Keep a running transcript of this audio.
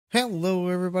Hello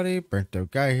everybody, Burnt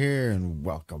Out Guy here, and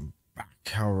welcome back.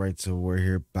 Alright, so we're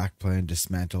here back playing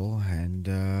Dysmantle, and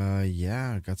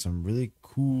yeah, got some really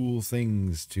cool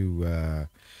things to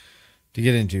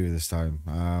get into this time.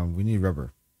 We need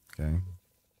rubber, okay?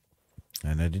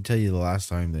 And I did tell you the last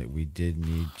time that we did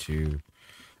need to...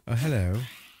 Oh, hello.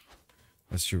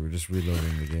 That's true, we're just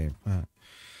reloading the game.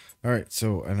 Alright,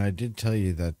 so, and I did tell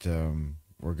you that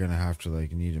we're gonna have to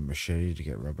need a machete to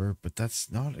get rubber, but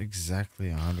that's not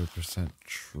exactly 100%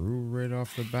 true right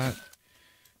off the bat.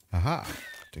 Aha,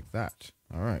 take that.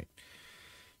 Alright.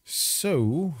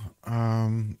 So,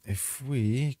 if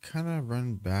we kind of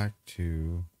run back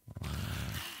to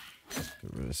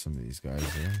get rid of some of these guys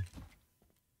here.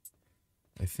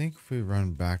 I think if we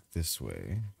run back this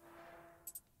way.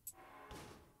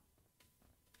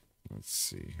 Let's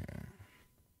see here.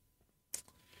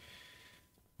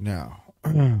 Now,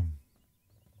 the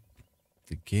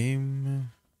game,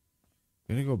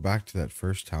 I'm gonna go back to that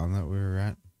first town that we were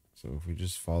at. So if we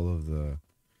just follow the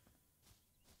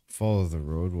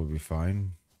road, we'll be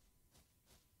fine.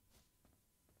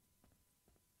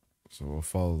 So we'll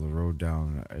follow the road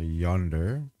down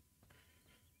yonder.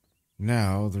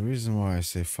 Now, the reason why I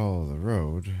say follow the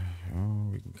road, oh,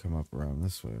 we can come up around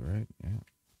this way, right? Yeah.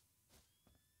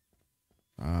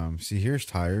 See, here's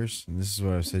tires, and this is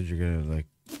what I said you're gonna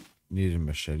need a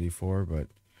machete for, but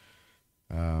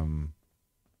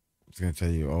it's gonna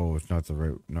tell you, oh, it's not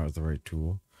the right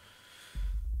tool.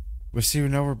 But see,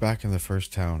 now we're back in the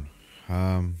first town.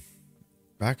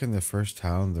 Back in the first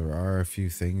town, there are a few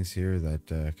things here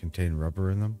that contain rubber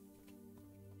in them,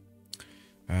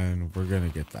 and we're gonna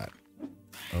get that.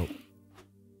 Oh,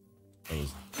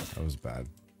 that was bad.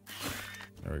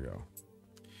 There we go.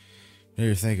 Now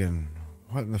you're thinking,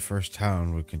 what in the first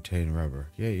town would contain rubber?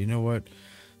 Yeah, you know what?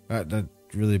 That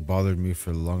really bothered me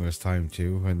for the longest time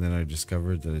too, and then I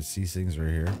discovered that it's these things right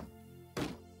here.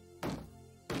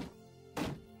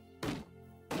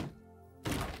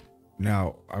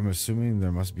 Now, I'm assuming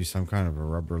there must be some kind of a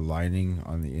rubber lining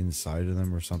on the inside of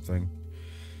them or something.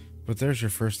 But there's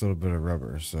your first little bit of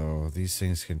rubber, so these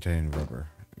things contain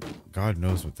rubber. God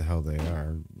knows what the hell they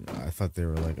are. I thought they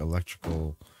were like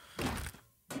electrical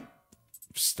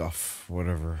stuff,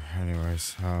 whatever.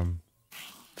 Anyways,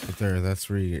 but that's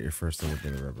where you get your first little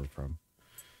bit of rubber from.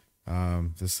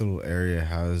 This little area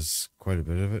has quite a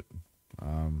bit of it.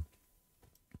 I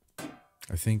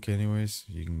think anyways,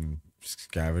 you can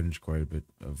scavenge quite a bit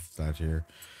of that here.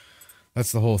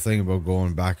 That's the whole thing about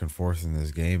going back and forth in this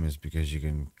game, is because you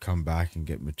can come back and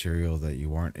get material that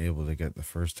you weren't able to get the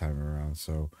first time around.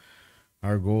 So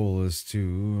our goal is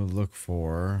to look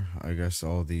for, I guess,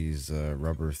 all these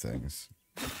rubber things.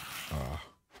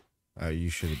 You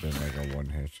should have been like a one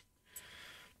hit.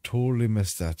 Totally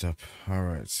messed that up.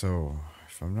 Alright, so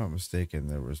if I'm not mistaken,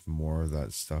 there was more of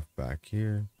that stuff back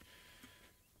here.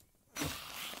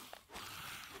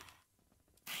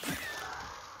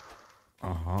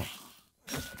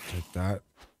 Take that.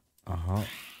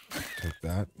 Take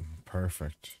that.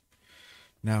 Perfect.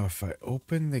 Now, if I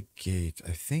open the gate,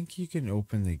 I think you can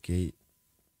open the gate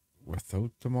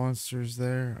without the monsters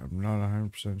there. I'm not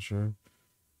 100% sure.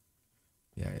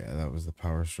 Yeah, that was the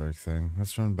power strike thing.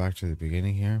 Let's run back to the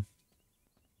beginning here.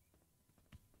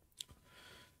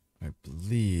 I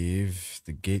believe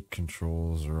the gate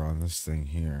controls are on this thing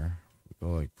here. We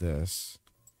go like this.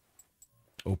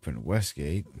 Open west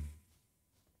gate.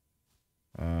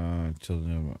 Until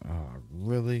new.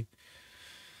 Really?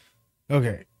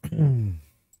 Okay.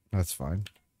 That's fine.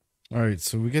 Alright,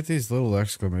 so we get these little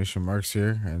exclamation marks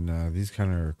here, and these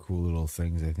kind of are cool little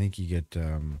things. I think you get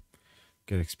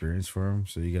experience for them.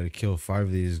 So you got to kill 5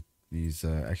 of these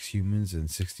ex-humans in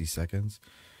 60 seconds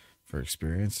for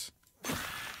experience.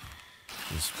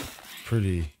 It's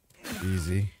pretty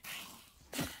easy,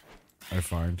 I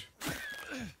find.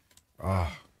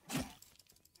 Oh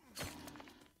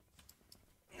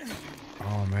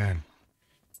man.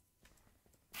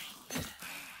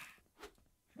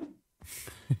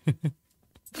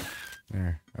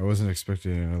 There. I wasn't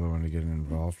expecting another one to get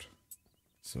involved.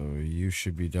 So you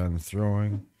should be done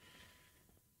throwing.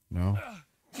 No?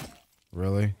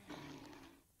 Really?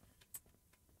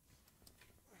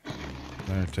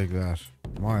 There, take that.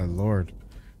 My lord.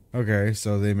 Okay,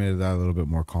 so they made that a little bit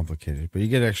more complicated. But you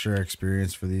get extra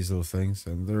experience for these little things,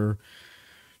 and they're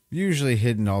usually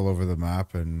hidden all over the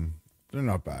map, and they're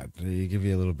not bad. They give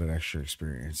you a little bit extra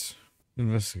experience.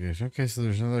 Investigate. Okay, so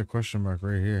there's another question mark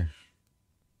right here.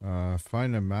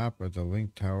 Find a map at the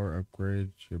link tower,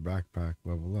 upgrade your backpack,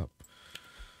 level up.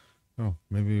 Oh,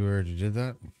 maybe we already did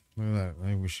that? Look at that.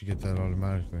 Maybe we should get that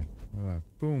automatically. Look at that.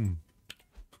 Boom.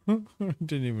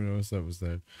 Didn't even notice that was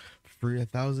there. free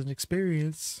 1,000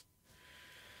 experience.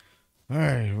 All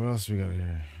right, what else we got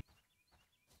here?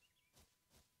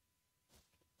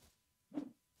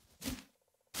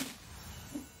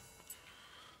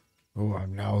 Oh,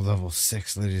 I'm now level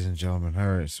 6, ladies and gentlemen.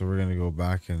 All right, so we're gonna go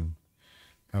back and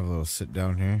have a little sit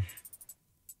down here.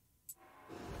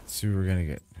 Let's see what we're gonna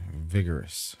get.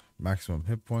 Vigorous, maximum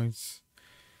hit points,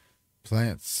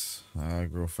 plants,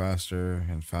 grow faster,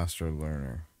 and faster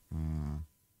learner.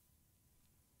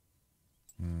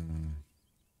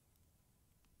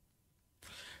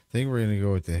 I think we're gonna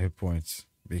go with the hit points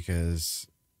because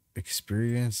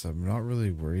experience I'm not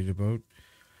really worried about.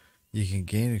 You can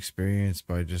gain experience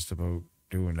by just about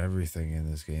doing everything in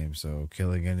this game. So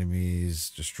killing enemies,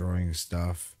 destroying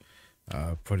stuff,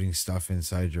 putting stuff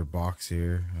inside your box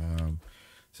here.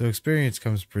 So experience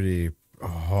comes pretty.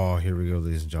 Oh, here we go,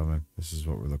 ladies and gentlemen. This is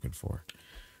what we're looking for.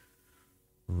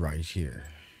 Right here.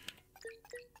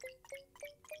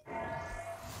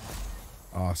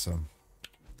 Awesome.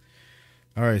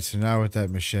 Alright, so now with that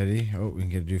machete. Oh, we can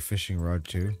get a new fishing rod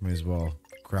too. May as well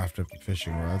craft up the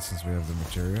fishing rod since we have the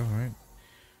material, right?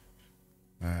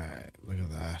 Alright, look at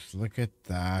that. Look at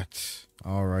that.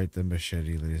 Alright, the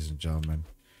machete, ladies and gentlemen.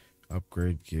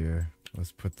 Upgrade gear.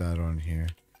 Let's put that on here.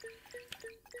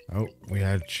 Oh, we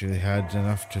actually had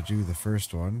enough to do the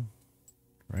first one.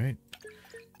 Right?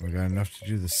 We got enough to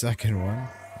do the second one.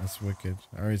 That's wicked.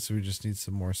 Alright, so we just need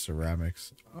some more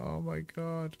ceramics. Oh my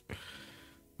god.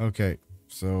 Okay,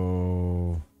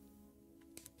 so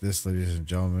this, ladies and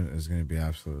gentlemen, is going to be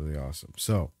absolutely awesome.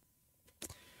 So,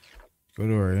 go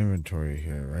to our inventory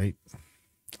here, right?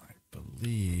 I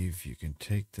believe you can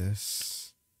take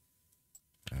this.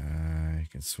 You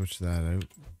can switch that out.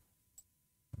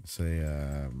 Say,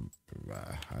 I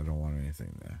don't want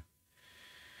anything there.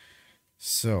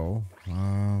 So,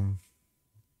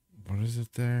 what is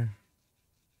it there?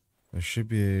 There should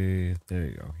be a, there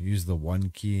you go. Use the 1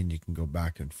 key and you can go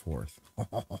back and forth.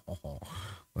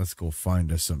 Let's go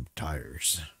find us some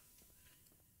tires.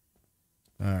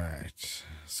 Alright.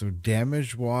 So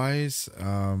damage wise,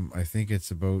 I think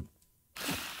it's about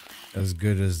as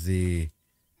good as the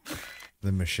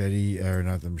machete, or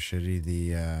not the machete,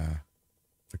 the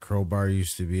crowbar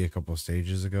used to be a couple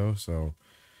stages ago. So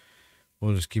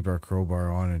we'll just keep our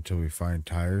crowbar on until we find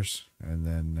tires, and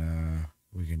then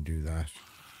we can do that.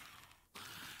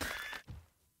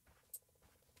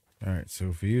 Alright, so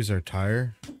if we use our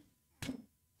tire,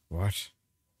 what?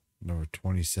 Number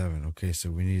 27. Okay,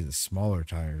 so we need the smaller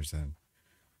tires then.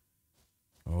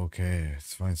 Okay,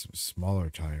 let's find some smaller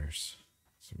tires.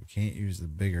 So we can't use the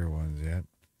bigger ones yet.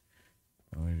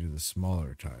 Only do the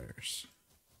smaller tires.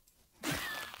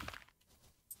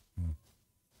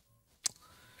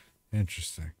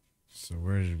 Interesting. So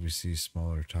where did we see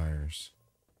smaller tires?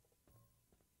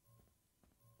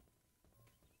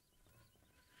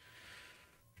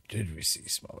 Did we see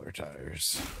smaller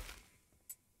tires?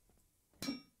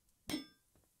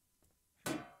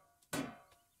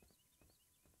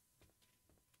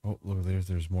 Oh, look there.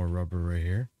 There's more rubber right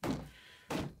here.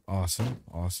 Awesome.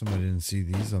 Awesome. I didn't see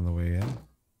these on the way in.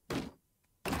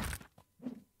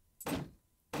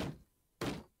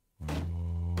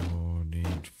 Oh,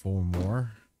 need 4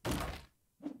 more.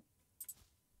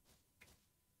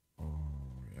 Oh,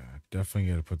 yeah.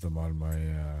 Definitely got to put them on my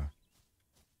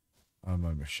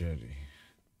machete.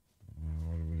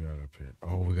 What do we got up here?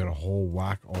 Oh, we got a whole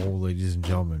whack. Oh, ladies and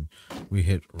gentlemen, we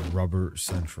hit rubber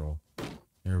central.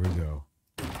 Here we go.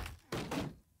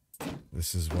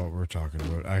 This is what we're talking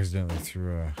about. I accidentally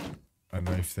threw a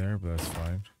knife there, but that's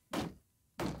fine.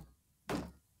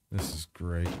 This is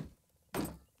great.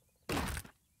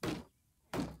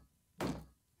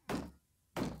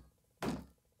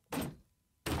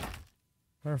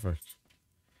 Perfect.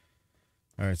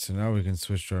 Alright, so now we can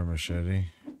switch to our machete.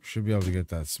 Should be able to get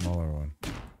that smaller one.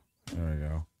 There we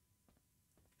go.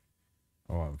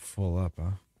 Oh, I'm full up,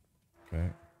 huh? Okay.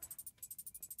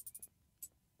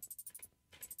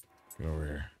 Get over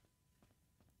here.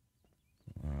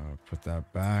 Put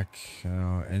that back.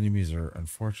 Enemies are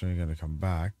unfortunately going to come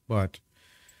back, but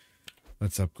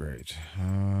let's upgrade.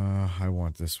 I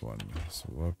want this one. So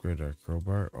we'll upgrade our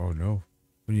crowbar. Oh, no.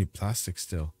 We need plastic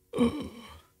still.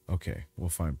 Okay, we'll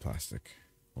find plastic.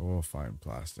 We'll find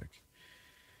plastic.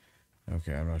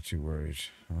 Okay, I'm not too worried.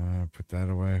 Put that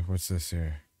away. What's this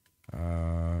here?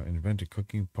 Invent a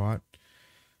cooking pot.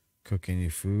 Cook any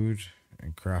food.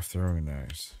 And craft throwing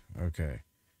knives. Okay.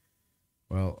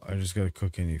 Well, I just gotta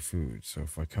cook any food. So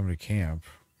if I come to camp,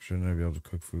 shouldn't I be able to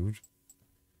cook food?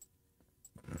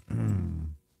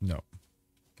 No.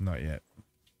 Not yet.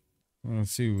 Well,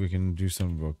 let's see if we can do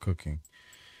something about cooking.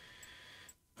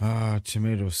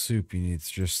 Tomato soup, you need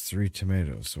just 3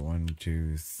 tomatoes. So 1,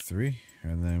 2, 3.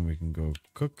 And then we can go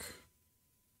cook.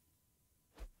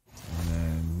 And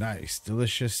then nice,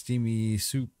 delicious, steamy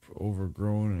soup,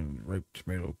 overgrown and ripe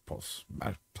tomato pulse.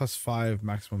 Plus 5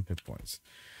 maximum hit points.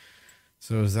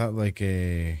 So is that like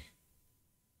a...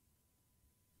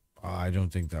 I don't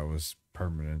think that was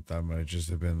permanent. That might just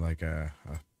have been like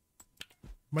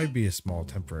might be a small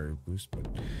temporary boost, but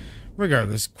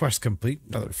regardless, quest complete.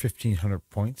 Another 1,500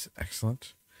 points.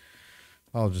 Excellent.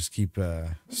 I'll just keep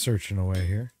searching away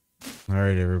here. All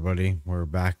right, everybody, we're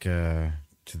back to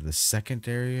the second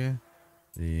area.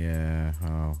 Yeah.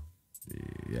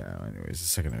 Anyways, the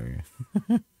second area.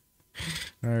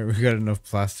 All right, we got enough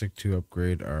plastic to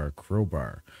upgrade our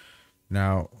crowbar.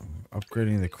 Now,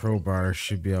 upgrading the crowbar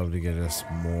should be able to get us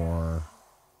more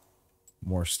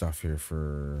stuff here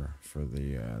for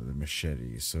the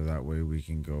machete, so that way we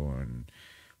can go and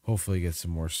hopefully get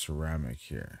some more ceramic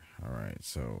here. All right,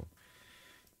 so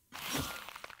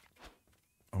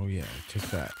oh yeah, take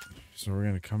that. So we're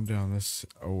gonna come down this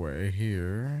way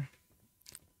here,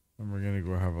 and we're gonna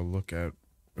go have a look at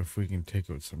if we can take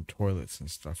out some toilets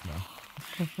and stuff now.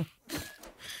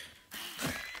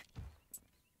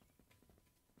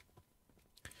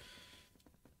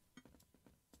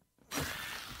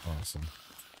 Awesome.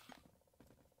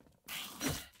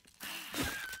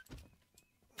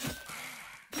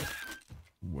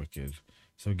 Wicked.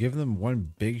 So give them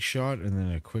one big shot and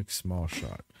then a quick small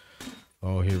shot.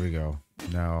 Oh, here we go.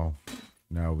 Now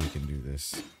we can do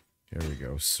this. Here we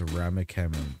go. Ceramic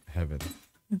heaven.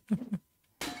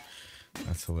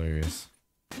 That's hilarious.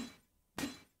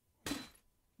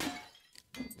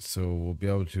 So we'll be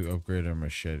able to upgrade our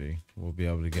machete. We'll be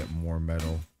able to get more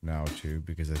metal now too,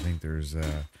 because I think there's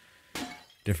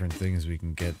different things we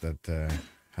can get that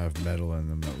have metal in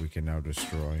them that we can now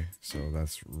destroy. So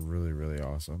that's really, really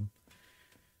awesome.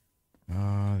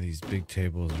 These big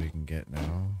tables we can get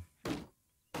now.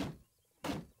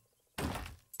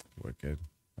 Wicked.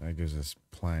 That gives us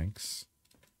planks.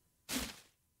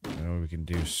 I know we can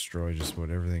destroy just about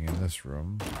everything in this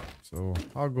room. So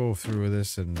I'll go through with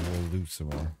this and we'll loot some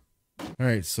more.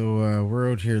 Alright, so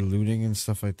we're out here looting and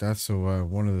stuff like that. So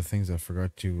one of the things I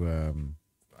forgot to,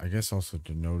 I guess also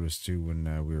to notice too when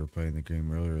we were playing the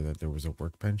game earlier, that there was a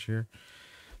workbench here.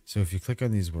 So if you click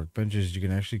on these workbenches, you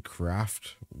can actually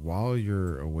craft while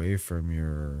you're away from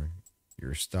your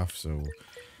stuff. So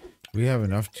we have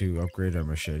enough to upgrade our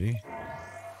machete.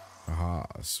 Aha,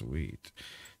 sweet.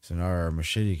 So now our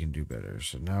machete can do better.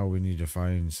 So now we need to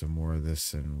find some more of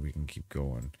this and we can keep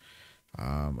going.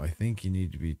 I think you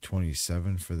need to be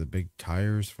 27 for the big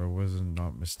tires, if I wasn't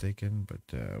not mistaken, but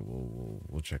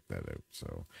we'll check that out.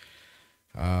 So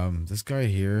this guy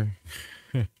here,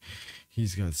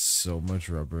 he's got so much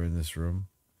rubber in this room.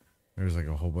 There's like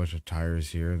a whole bunch of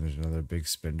tires here, and there's another big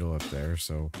spindle up there.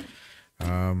 So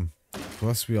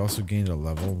plus we also gained a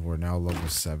level. We're now level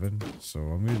 7, so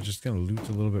I'm just gonna loot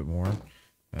a little bit more,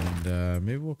 and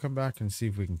maybe we'll come back and see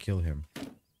if we can kill him.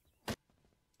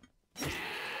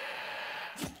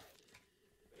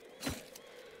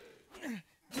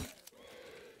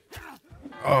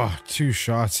 Oh, 2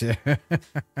 shots, yeah.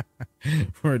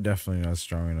 We're definitely not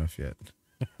strong enough yet.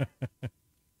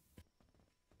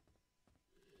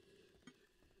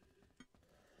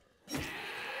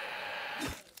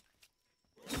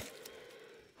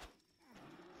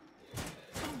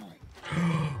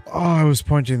 Oh, I was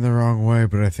pointing the wrong way,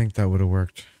 but I think that would have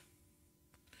worked.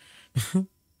 I'm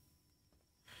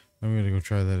gonna go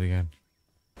try that again.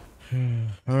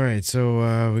 Alright,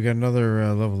 so we got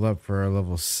another level up for our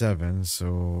level 7,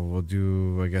 so we'll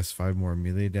do, I guess, 5 more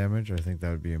melee damage. I think that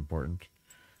would be important.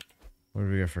 What do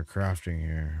we got for crafting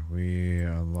here? We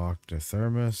unlocked a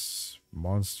thermos,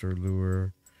 monster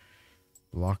lure,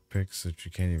 lockpicks that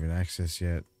you can't even access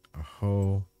yet, a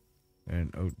hoe,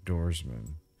 and an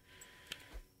outdoorsman.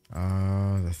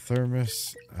 The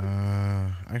thermos,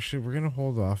 actually we're gonna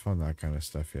hold off on that kind of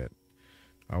stuff yet.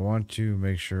 I want to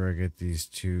make sure I get these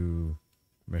 2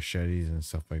 machetes and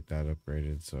stuff like that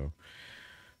upgraded. So,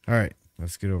 alright,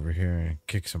 let's get over here and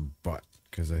kick some butt,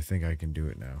 because I think I can do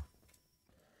it now.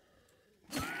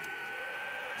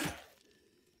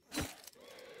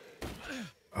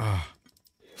 Ah.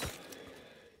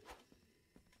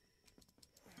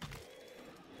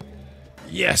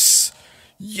 Yes!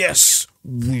 Yes!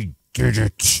 We did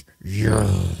it!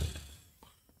 Yeah!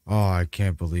 Oh, I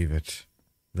can't believe it.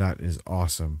 That is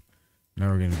awesome. Now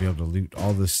we're going to be able to loot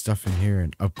all this stuff in here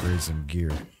and upgrade some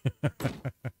gear.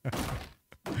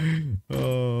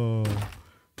 Oh,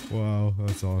 wow.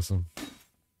 That's awesome.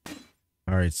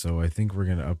 Alright, so I think we're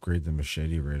going to upgrade the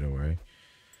machete right away.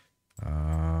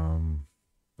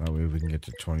 That way we can get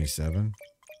to 27.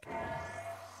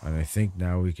 And I think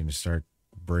now we can start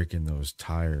breaking those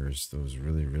tires, those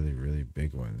really, really, really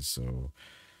big ones. So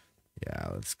yeah,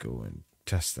 let's go and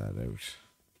test that out.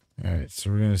 All right,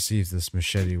 so we're going to see if this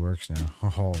machete works now.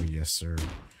 Oh, yes, sir.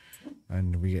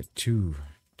 And we get two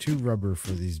rubber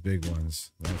for these big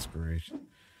ones. That's great.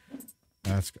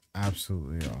 That's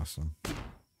absolutely awesome.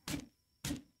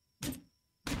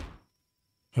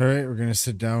 All right, we're gonna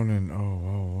sit down and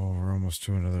oh, we're almost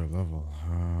to another level.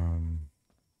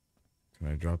 Can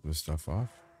I drop this stuff off?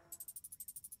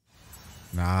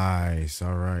 Nice.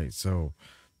 All right, so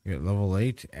we get level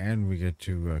 8, and we get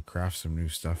to craft some new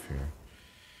stuff here.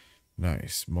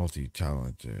 Nice,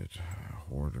 multi-talented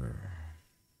hoarder.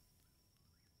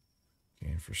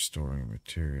 Gain for storing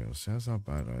materials. That's not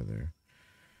bad either.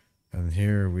 And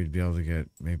here we'd be able to get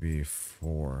maybe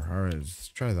 4. All right, let's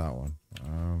try that one.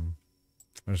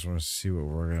 I just want to see what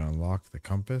we're going to unlock. The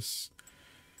compass.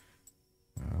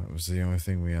 That was the only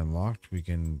thing we unlocked. We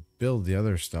can build the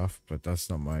other stuff, but that's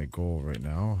not my goal right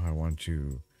now. I want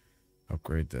to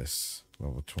upgrade this.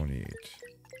 Level 28.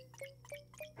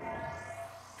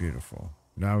 Beautiful.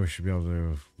 Now we should be able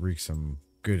to wreak some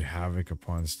good havoc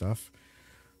upon stuff.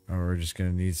 We're just going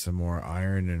to need some more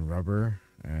iron and rubber,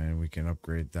 and we can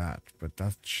upgrade that. But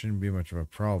that shouldn't be much of a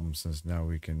problem, since now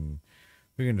we can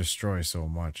destroy so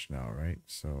much now, right?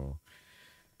 So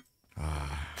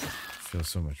feels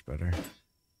so much better.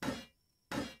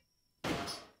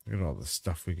 Look at all the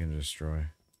stuff we can destroy.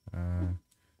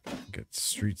 Get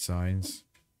street signs,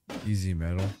 easy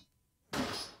metal.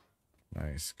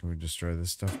 Nice. Can we destroy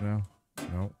this stuff now?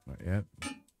 Nope, not yet.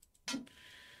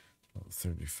 Level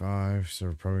 35, so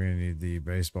we're probably gonna need the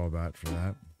baseball bat for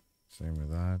that. Same with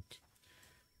that.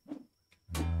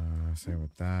 Same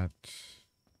with that.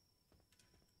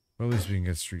 Well, at least we can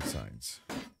get street signs.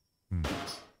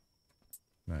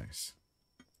 Nice.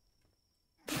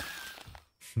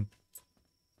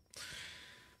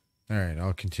 Alright,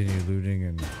 I'll continue looting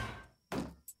and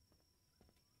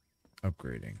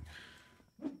upgrading.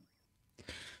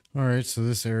 Alright, so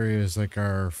this area is like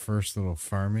our first little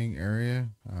farming area.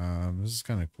 This is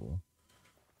kind of cool.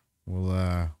 We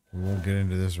won't get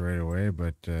into this right away,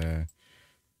 but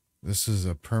this is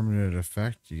a permanent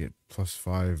effect. You get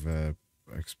 +5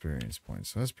 experience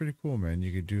points. So that's pretty cool, man.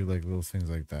 You could do like little things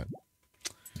like that.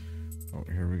 Oh,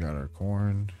 here we got our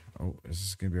corn. Oh, is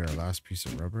this gonna be our last piece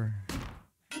of rubber?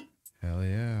 Hell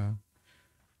yeah.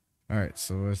 Alright,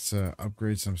 so let's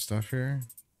upgrade some stuff here.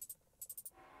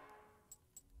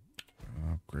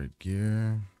 Upgrade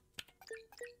gear.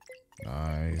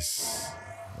 Nice.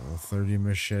 Level 30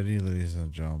 machete, ladies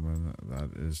and gentlemen.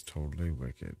 That is totally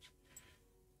wicked.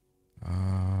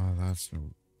 That's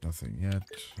nothing yet.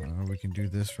 We can do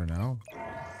this for now.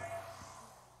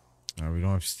 We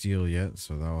don't have steel yet,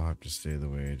 so that will have to stay the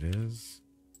way it is.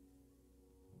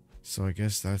 So I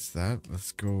guess that's that.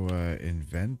 Let's go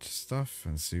invent stuff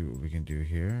and see what we can do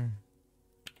here.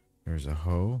 There's a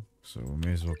hoe, so we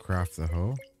may as well craft the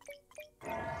hoe.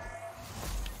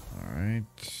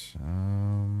 Alright.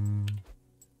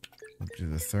 We'll do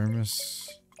the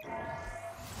thermos.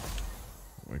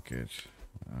 Wicked.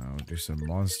 We'll do some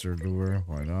monster lure.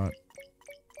 Why not?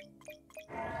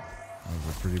 That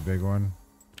was a pretty big one.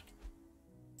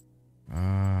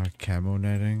 Camo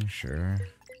netting. Sure.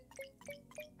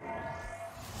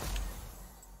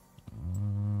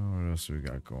 What else we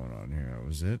got going on here? That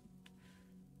was it?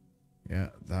 Yeah,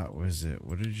 that was it.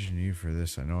 What did you need for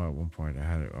this? I know at one point I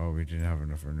had it. Oh, we didn't have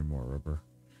enough any more rubber.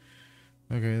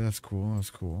 Okay, that's cool. That's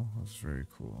cool. That's very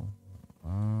cool.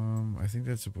 I think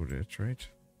that's about it, right?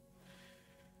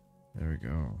 There we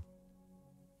go.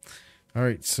 All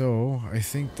right, so I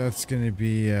think that's gonna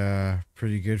be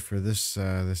pretty good for this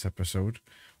this episode.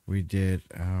 We did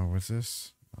what's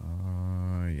this?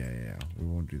 Yeah. We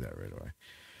won't do that right away.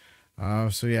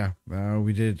 So yeah,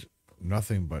 we did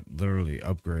nothing but literally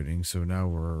upgrading. So now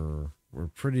we're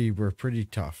pretty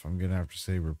tough. I'm gonna have to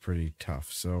say we're pretty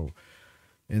tough. So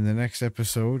in the next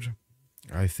episode,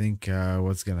 I think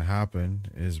what's gonna happen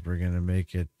is we're gonna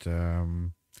make it.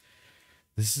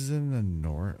 This is in the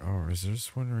north. Oh, is there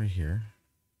this one right here?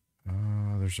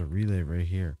 There's a relay right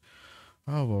here.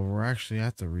 Oh, well, we're actually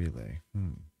at the relay.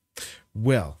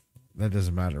 Well, that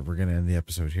doesn't matter. We're going to end the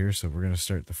episode here. So we're going to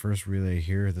start the first relay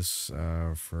here. This,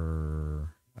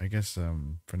 for, I guess,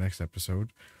 for next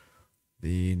episode.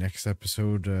 The next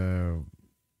episode,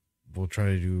 we'll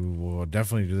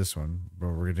definitely do this one,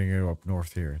 but we're going to go up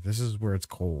north here. This is where it's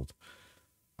cold.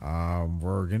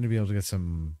 We're going to be able to get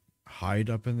some hide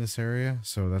up in this area,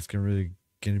 so that's going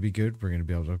to be good. We're going to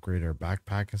be able to upgrade our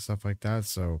backpack and stuff like that.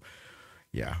 So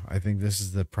yeah, I think this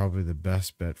is probably the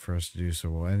best bet for us to do. So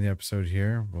we'll end the episode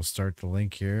here. We'll start the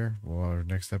link here. Our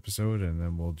next episode, and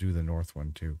then we'll do the north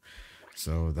one too.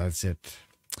 So that's it.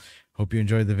 Hope you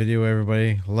enjoyed the video,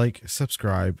 everybody. Like,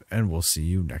 subscribe, and we'll see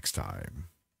you next time.